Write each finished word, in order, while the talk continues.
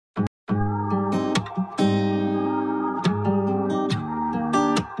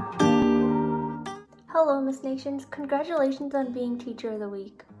Nations, congratulations on being Teacher of the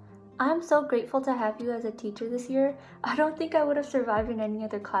Week. I'm so grateful to have you as a teacher this year. I don't think I would have survived in any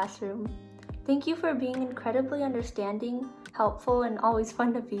other classroom. Thank you for being incredibly understanding, helpful, and always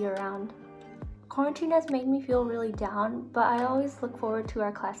fun to be around. Quarantine has made me feel really down, but I always look forward to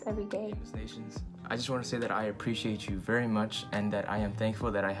our class every day. Miss Nations, I just want to say that I appreciate you very much and that I am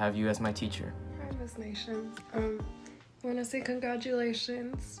thankful that I have you as my teacher. Hi, Miss Nations. I want to say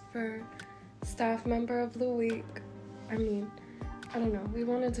congratulations for Staff Member of the Week. I don't know, we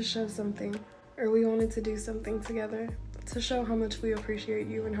wanted to show something, or we wanted to do something together to show how much we appreciate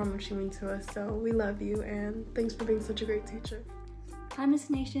you and how much you mean to us. So we love you, and thanks for being such a great teacher. Hi, Miss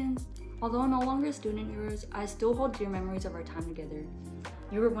Nations. Although I'm no longer a student of yours, I still hold dear memories of our time together.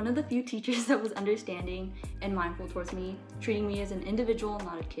 You were one of the few teachers that was understanding and mindful towards me, treating me as an individual,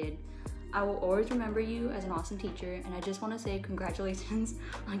 not a kid. I will always remember you as an awesome teacher, and I just want to say congratulations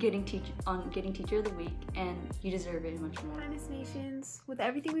on getting Teacher of the Week, and you deserve it much more. Hi, Miss Nations. With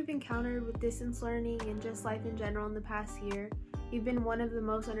everything we've encountered with distance learning and just life in general in the past year, you've been one of the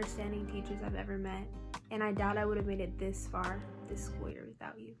most understanding teachers I've ever met, and I doubt I would have made it this far this school year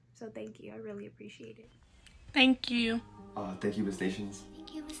without you. So thank you. I really appreciate it. Thank you. Thank you, Miss Nations.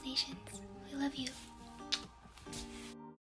 Thank you, Miss Nations. We love you.